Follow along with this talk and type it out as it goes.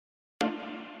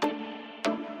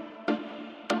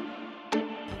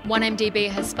1MDB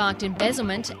has sparked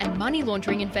embezzlement and money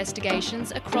laundering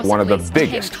investigations across one of the at least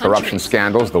biggest 10 corruption countries.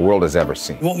 scandals the world has ever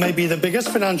seen. What may be the biggest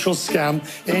financial scam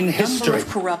in history. A number of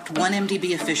corrupt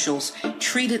 1MDB officials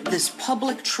treated this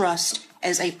public trust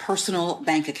as a personal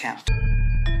bank account.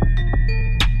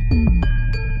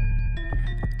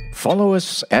 Follow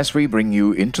us as we bring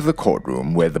you into the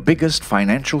courtroom where the biggest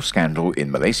financial scandal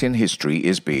in Malaysian history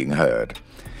is being heard.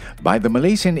 By the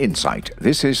Malaysian Insight,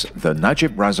 this is the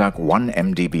Najib Razak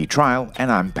 1MDB trial,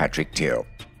 and I'm Patrick Teo.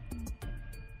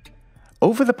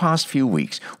 Over the past few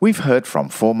weeks, we've heard from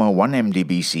former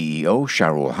 1MDB CEO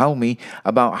Shahrol Halmi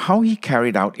about how he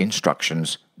carried out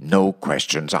instructions, no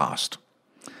questions asked.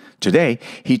 Today,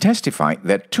 he testified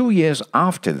that 2 years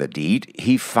after the deed,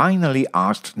 he finally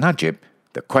asked Najib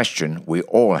the question we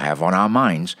all have on our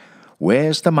minds: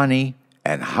 where's the money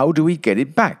and how do we get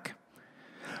it back?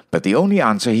 But the only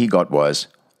answer he got was,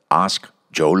 ask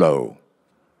Jho Low.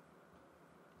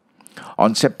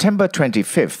 On September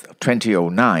 25,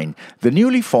 2009, the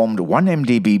newly formed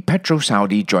 1MDB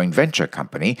Petro-Saudi joint venture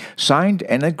company signed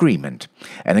an agreement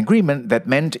that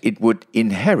meant it would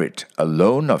inherit a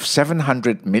loan of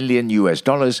 $700 million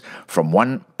from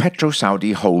one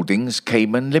Petro-Saudi Holdings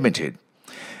Cayman Limited.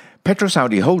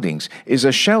 Petro-Saudi Holdings is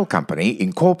a shell company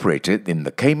incorporated in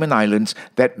the Cayman Islands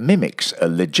that mimics a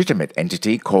legitimate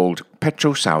entity called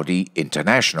Petro-Saudi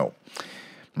International.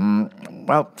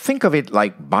 Well, think of it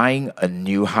like buying a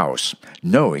new house,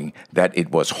 knowing that it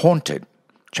was haunted.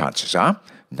 Chances are,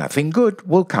 nothing good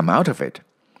will come out of it.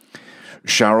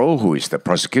 Shahrol, who is the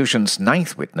prosecution's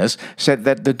ninth witness, said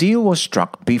that the deal was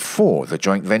struck before the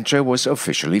joint venture was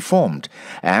officially formed,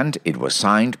 and it was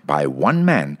signed by one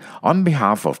man on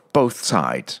behalf of both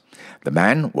sides. The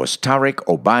man was Tariq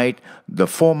Obaid, the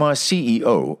former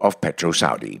CEO of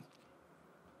Petro-Saudi.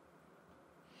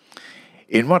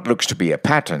 In what looks to be a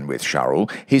pattern with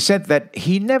Shahrol, he said that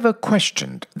he never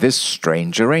questioned this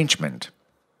strange arrangement.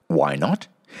 Why not?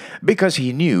 Because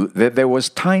he knew that there was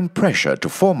time pressure to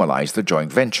formalize the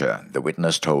joint venture, the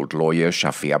witness told lawyer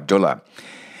Shafi Abdullah.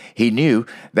 He knew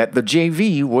that the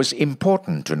JV was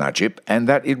important to Najib and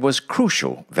that it was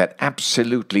crucial that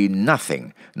absolutely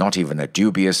nothing, not even a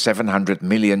dubious $700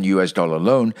 million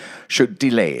loan, should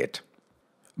delay it.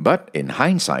 But in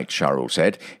hindsight, Shahrol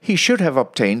said, he should have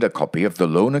obtained a copy of the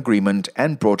loan agreement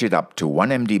and brought it up to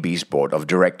 1MDB's board of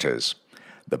directors.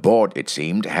 The board, it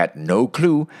seemed, had no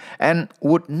clue and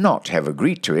would not have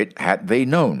agreed to it had they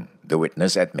known, the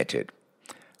witness admitted.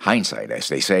 Hindsight, as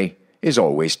they say, is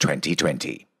always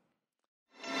 20/20.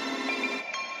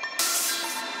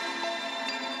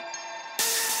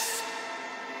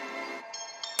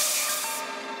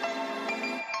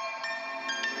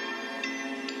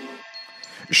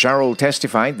 Shahrol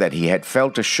testified that he had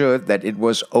felt assured that it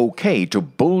was okay to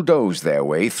bulldoze their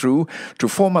way through to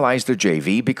formalize the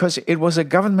JV because it was a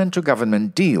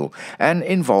government-to-government deal and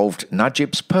involved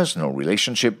Najib's personal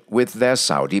relationship with their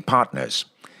Saudi partners.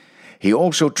 He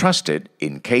also trusted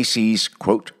in Casey's,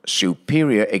 quote,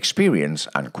 superior experience,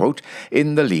 unquote,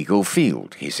 in the legal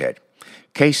field, he said.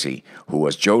 Casey, who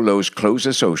was Jho Low's close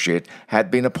associate,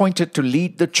 had been appointed to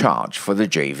lead the charge for the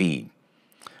JV.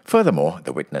 Furthermore,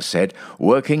 the witness said,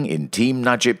 working in Team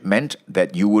Najib meant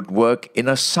that you would work in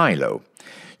a silo.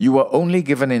 You were only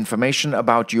given information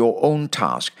about your own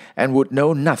task and would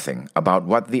know nothing about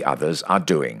what the others are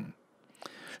doing.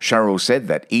 Shahrol said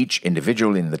that each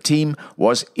individual in the team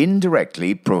was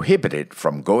indirectly prohibited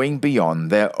from going beyond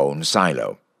their own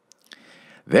silo.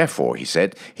 Therefore, he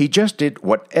said, he just did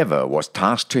whatever was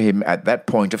tasked to him at that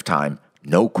point of time,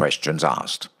 no questions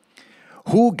asked.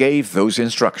 Who gave those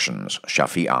instructions?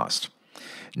 Shafi asked.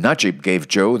 Najib gave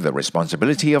Jho the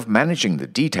responsibility of managing the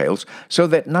details so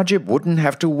that Najib wouldn't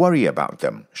have to worry about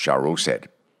them, Shahrol said.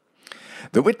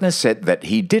 The witness said that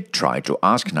he did try to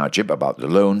ask Najib about the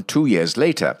loan 2 years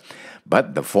later,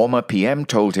 but the former PM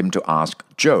told him to ask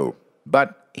Jho,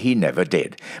 but he never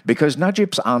did, because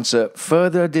Najib's answer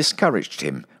further discouraged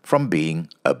him from being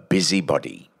a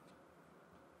busybody.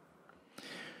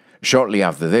 Shortly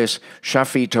after this,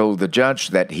 Shafi told the judge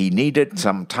that he needed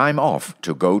some time off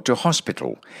to go to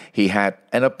hospital. He had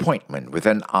an appointment with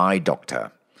an eye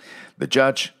doctor. The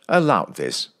judge allowed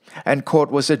this, and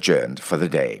court was adjourned for the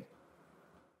day.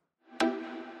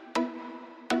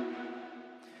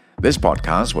 This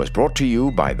podcast was brought to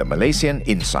you by the Malaysian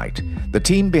Insight. The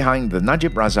team behind the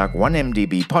Najib Razak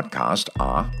 1MDB podcast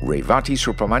are Revati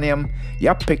Supramaniam,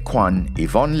 Yap Pek Kwan,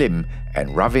 Yvonne Lim,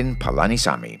 and Ravin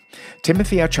Palanisamy.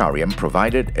 Timothy Acharyam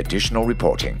provided additional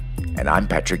reporting. And I'm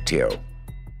Patrick Teo.